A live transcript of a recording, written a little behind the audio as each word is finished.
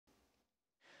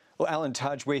Well, Alan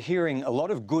Tudge, we're hearing a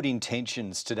lot of good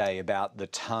intentions today about the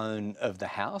tone of the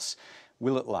House.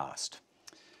 Will it last?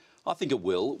 I think it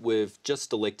will. We've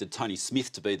just elected Tony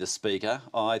Smith to be the Speaker.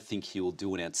 I think he will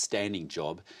do an outstanding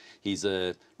job. He's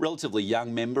a relatively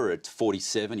young member at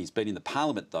 47. He's been in the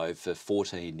Parliament, though, for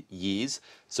 14 years,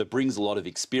 so brings a lot of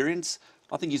experience.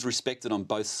 I think he's respected on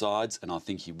both sides, and I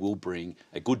think he will bring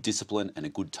a good discipline and a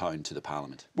good tone to the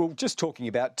Parliament. Well, just talking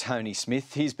about Tony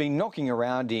Smith, he's been knocking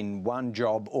around in one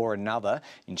job or another,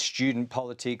 in student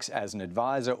politics, as an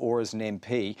advisor or as an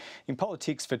MP, in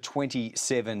politics for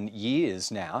 27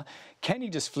 years now. Can he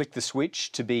just flick the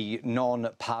switch to be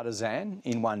non-partisan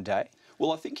in one day?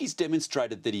 Well, I think he's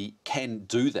demonstrated that he can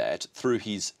do that through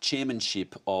his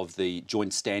chairmanship of the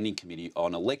Joint Standing Committee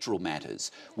on Electoral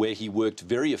Matters, where he worked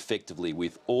very effectively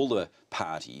with all the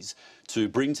parties to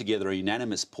bring together a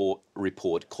unanimous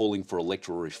report calling for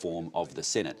electoral reform of the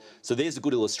Senate. So there's a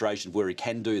good illustration of where he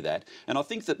can do that. And I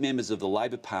think that members of the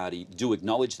Labor Party do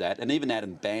acknowledge that, and even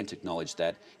Adam Bandt acknowledged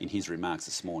that in his remarks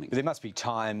this morning. But there must be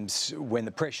times when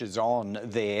the pressure's on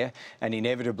there and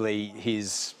inevitably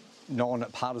his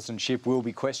non-partisanship will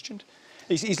be questioned.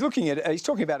 He's talking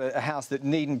about a House that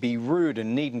needn't be rude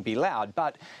and needn't be loud,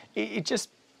 but it just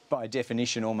by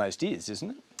definition almost is,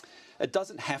 isn't it? It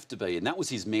doesn't have to be, and that was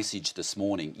his message this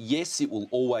morning. Yes, it will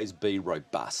always be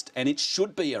robust, and it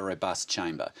should be a robust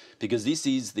chamber, because this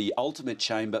is the ultimate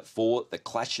chamber for the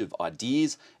clash of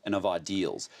ideas and of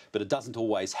ideals. But it doesn't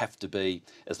always have to be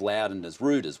as loud and as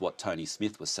rude as what Tony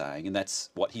Smith was saying, and that's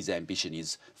what his ambition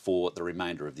is for the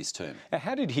remainder of this term. Now,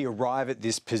 how did he arrive at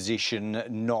this position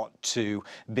not to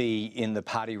be in the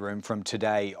party room from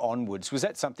today onwards? Was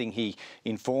that something he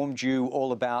informed you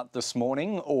all about this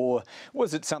morning, or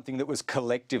was it something that was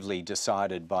collectively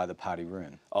decided by the party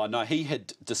room? Oh no, he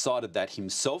had decided that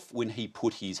himself when he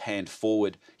put his name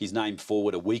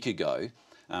forward a week ago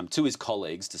to his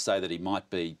colleagues to say that he might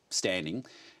be standing.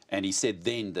 And he said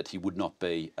then that he would not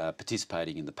be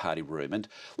participating in the party room. And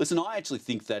listen, I actually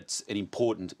think that's an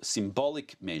important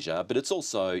symbolic measure, but it's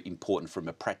also important from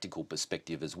a practical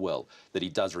perspective as well, that he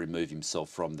does remove himself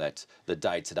from the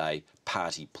day-to-day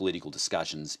party political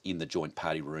discussions in the joint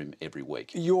party room every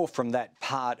week. You're from that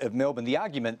part of Melbourne. The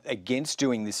argument against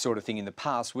doing this sort of thing in the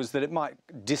past was that it might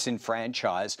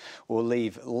disenfranchise or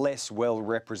leave less well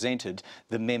represented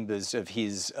the members of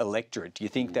his electorate. Do you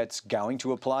think that's going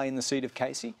to apply in the seat of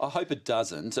Casey? I hope it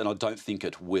doesn't, and I don't think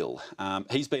it will.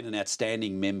 He's been an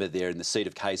outstanding member there in the seat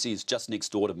of Casey. He's just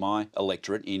next door to my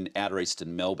electorate in outer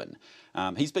eastern Melbourne.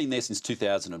 He's been there since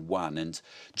 2001, and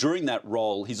during that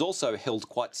role, he's also held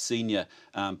quite senior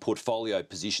portfolio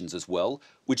positions as well,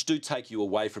 which do take you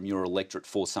away from your electorate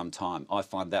for some time. I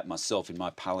find that myself in my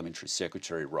parliamentary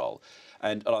secretary role.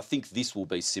 And I think this will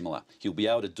be similar. He'll be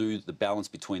able to do the balance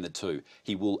between the two.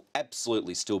 He will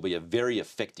absolutely still be a very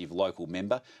effective local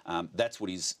member. That's what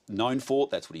he's known for,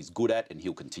 that's what he's good at, and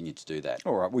he'll continue to do that.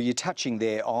 All right, well, you're touching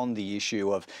there on the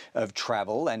issue of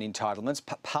travel and entitlements.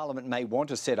 Parliament may want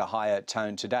to set a higher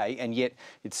tone today, and yet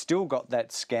it's still got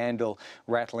that scandal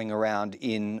rattling around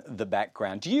in the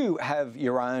background. Do you have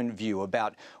your own view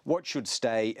about what should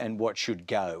stay and what should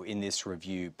go in this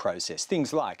review process?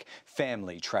 Things like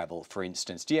family travel, for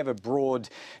instance. Do you have a broad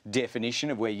definition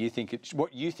of what you think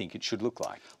it should look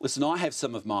like? Listen, I have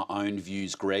some of my own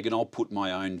views, Greg, and I'll put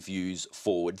my own views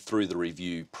forward through the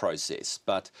review process.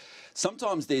 But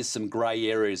sometimes there's some grey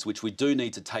areas which we do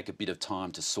need to take a bit of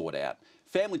time to sort out.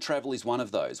 Family travel is one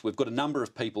of those. We've got a number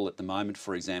of people at the moment,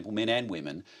 for example, men and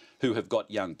women, who have got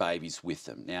young babies with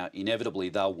them. Now, inevitably,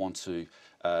 they'll want to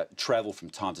travel from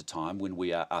time to time when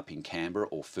we are up in Canberra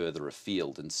or further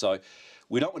afield. And so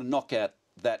we don't want to knock out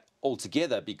that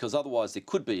altogether, because otherwise there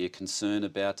could be a concern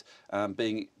about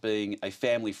being a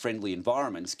family-friendly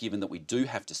environment, given that we do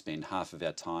have to spend half of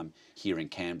our time here in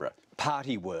Canberra.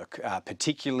 Party work,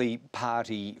 particularly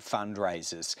party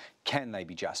fundraisers, can they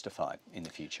be justified in the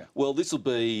future? Well, this will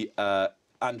be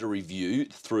under review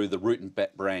through the Root and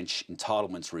Branch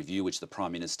Entitlements Review, which the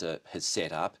Prime Minister has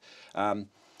set up.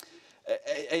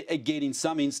 Again, in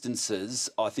some instances,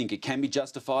 I think it can be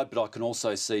justified, but I can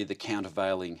also see the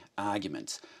countervailing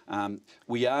argument.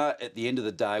 We are, at the end of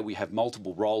the day, we have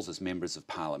multiple roles as members of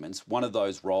Parliament. One of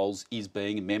those roles is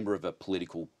being a member of a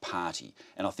political party,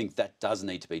 and I think that does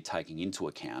need to be taken into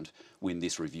account when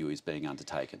this review is being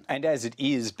undertaken. And as it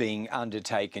is being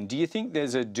undertaken, do you think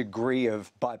there's a degree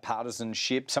of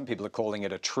bipartisanship? Some people are calling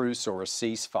it a truce or a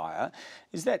ceasefire.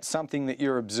 Is that something that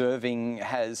you're observing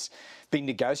has been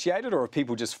negotiated, or have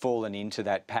people just fallen into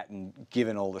that pattern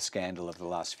given all the scandal of the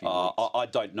last few weeks? I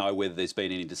don't know whether there's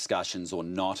been any discussions or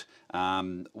not.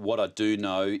 What I do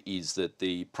know is that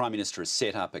the Prime Minister has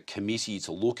set up a committee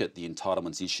to look at the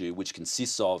entitlements issue, which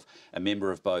consists of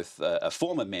a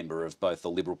former member of both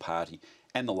the Liberal Party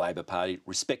and the Labor Party,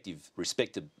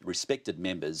 respected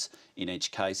members in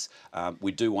each case.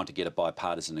 We do want to get a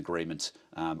bipartisan agreement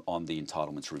on the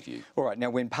entitlements review. All right, now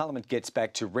when Parliament gets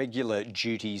back to regular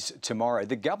duties tomorrow,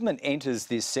 the government enters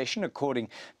this session, according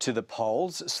to the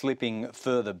polls, slipping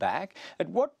further back. At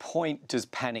what point does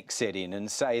panic set in and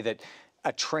say that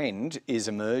a trend is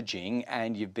emerging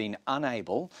and you've been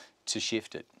unable to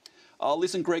shift it? Oh,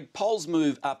 listen, Greg, polls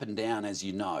move up and down, as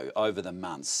you know, over the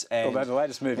months. And although the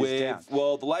latest move is down.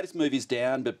 Well, the latest move is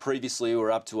down, but previously we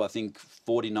were up to, I think,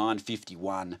 49,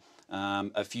 51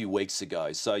 a few weeks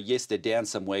ago. So, yes, they're down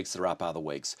some weeks, they're up other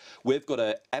weeks. We've got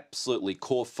an absolutely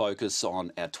core focus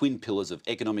on our twin pillars of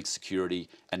economic security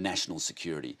and national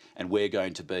security. And we're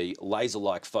going to be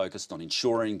laser-like focused on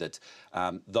ensuring that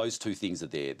those two things are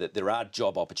there, that there are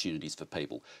job opportunities for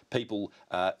people. People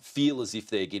feel as if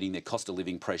they're getting their cost of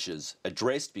living pressures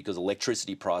addressed because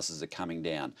electricity prices are coming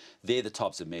down. They're the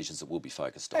types of measures that we'll be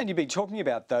focused on. And you've been talking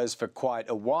about those for quite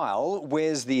a while.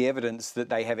 Where's the evidence that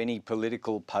they have any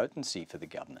political potency for the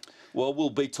government? Well,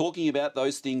 we'll be talking about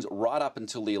those things right up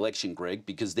until the election, Greg,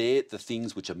 because they're the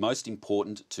things which are most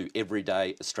important to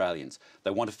everyday Australians. They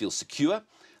want to feel secure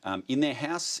in their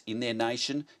house, in their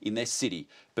nation, in their city,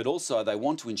 but also they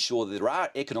want to ensure that there are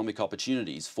economic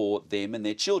opportunities for them and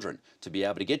their children to be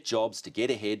able to get jobs, to get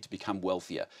ahead, to become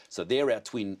wealthier. So they're our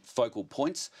twin focal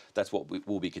points. That's what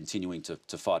we'll be continuing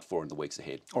to fight for in the weeks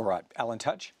ahead. All right, Alan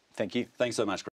Tudge, thank you. Thanks so much, Greg.